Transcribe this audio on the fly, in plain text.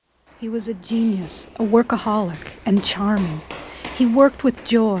He was a genius, a workaholic, and charming. He worked with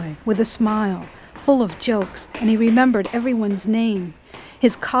joy, with a smile, full of jokes, and he remembered everyone's name.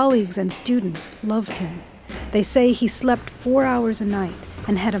 His colleagues and students loved him. They say he slept 4 hours a night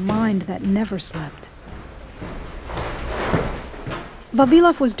and had a mind that never slept.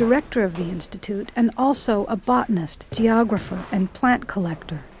 Vavilov was director of the institute and also a botanist, geographer, and plant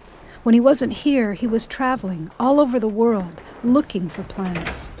collector. When he wasn't here, he was traveling all over the world looking for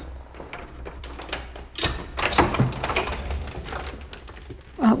plants.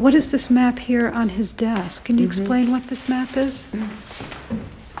 What is this map here on his desk? Can you explain what this map is?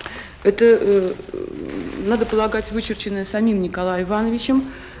 Это, надо полагать, вычерченная самим Николаем Ивановичем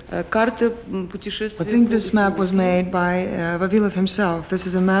карта путешествия. I think this map was made by Vavilov himself. This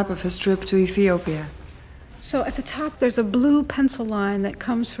is a map of his trip to Ethiopia. So at the top there's a blue pencil line that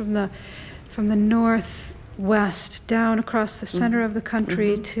comes from the northwest down across the center of the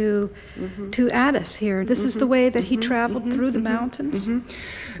country to Addis here. This is the way that he traveled through the mountains?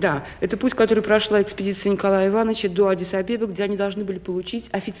 Да, это путь, который прошла экспедиция Николая Ивановича до Аддис-Абебы, где они должны были получить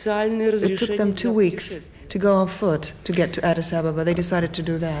официальное разрешение. It took them 2 weeks to go on foot to get to Addis Ababa. They decided to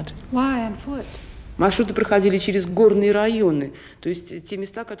do that. Why on foot? Маршруты проходили через горные районы, то есть те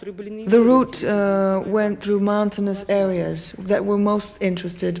места, которые были наиболее. The route went through mountainous areas that were most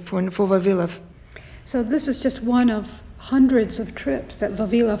interested for Vavilov. So this is just one of hundreds of trips that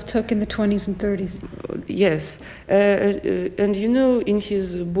Vavilov took in the 20s and 30s. Yes, and you know, in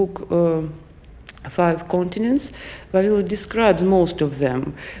his book 5 Continents, Vavilov describes most of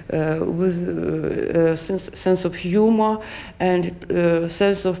them with a sense of humor and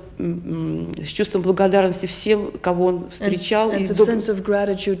sense of с чувством благодарности всем, кого он встречал, and a sense of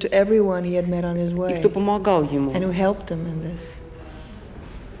gratitude to everyone he had met on his way, и кто помогал ему, and who helped him in this.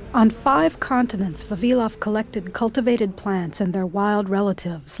 On 5 continents, Vavilov collected cultivated plants and their wild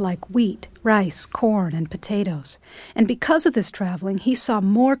relatives like wheat, rice, corn, and potatoes. And because of this traveling, he saw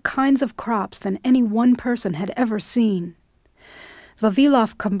more kinds of crops than any one person had ever seen.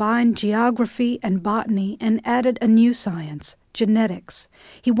 Vavilov combined geography and botany and added a new science, genetics.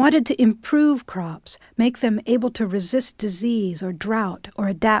 He wanted to improve crops, make them able to resist disease or drought or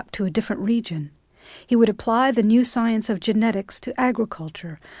adapt to a different region. He would apply the new science of genetics to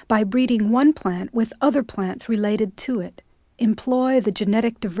agriculture by breeding one plant with other plants related to it, employ the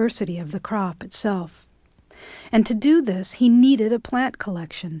genetic diversity of the crop itself. And to do this, he needed a plant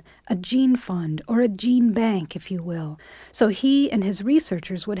collection, a gene fund, or a gene bank, if you will, so he and his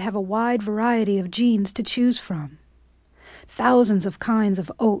researchers would have a wide variety of genes to choose from. Thousands of kinds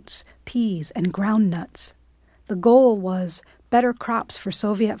of oats, peas, and ground nuts. The goal was better crops for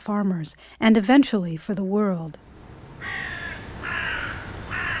Soviet farmers, and eventually for the world.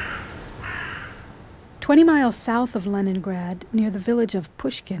 20 miles south of Leningrad, near the village of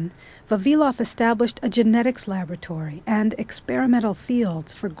Pushkin, Vavilov established a genetics laboratory and experimental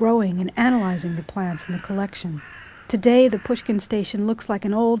fields for growing and analyzing the plants in the collection. Today, the Pushkin station looks like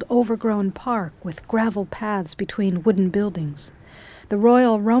an old, overgrown park with gravel paths between wooden buildings. The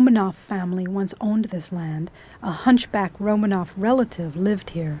royal Romanov family once owned this land. A hunchback Romanov relative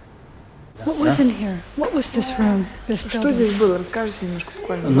lived here. What was in here? What was this room, this building? Что здесь было? Расскажите немножко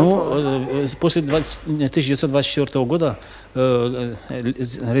буквально. Ну, после 1924 года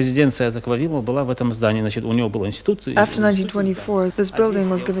резиденция Vavilova была в этом здании. Значит, у него был институт. After 1924, this building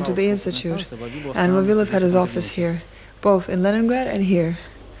was given to the institute, and Vavilov had his office here, both in Leningrad and here.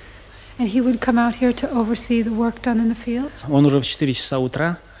 And he would come out here to oversee the work done in the fields? Он уже в 4 часа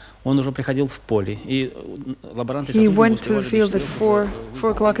утра, он уже приходил в поле. И лаборанты... He went to the fields at 4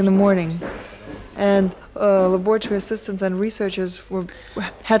 o'clock in the morning. And laboratory assistants and researchers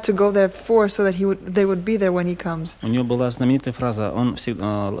had to go there at 4 so that they would be there when he comes. У него была знаменитая фраза, он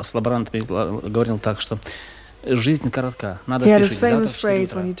всегда с лаборантами говорил так, что жизнь коротка, надо спешить. He had his famous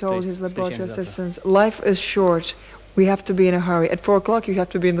phrase when he told his laboratory assistants, life is short, we have to be in a hurry. At 4 o'clock you have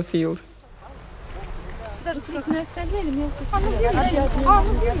to be in the field.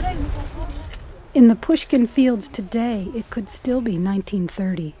 In the Pushkin fields today, it could still be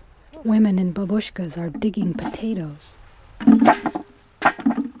 1930. Women in babushkas are digging potatoes.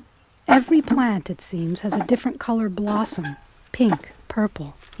 Every plant, it seems, has a different color blossom: pink,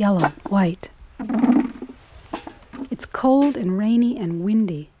 purple, yellow, white. It's cold and rainy and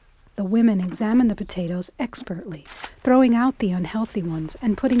windy. The women examine the potatoes expertly, throwing out the unhealthy ones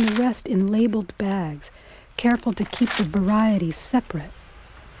and putting the rest in labeled bags, careful to keep the varieties separate.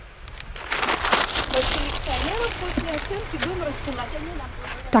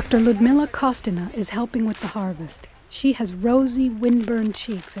 Dr. Ludmila Kostina is helping with the harvest. She has rosy, windburned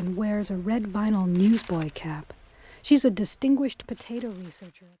cheeks and wears a red vinyl newsboy cap. She's a distinguished potato researcher.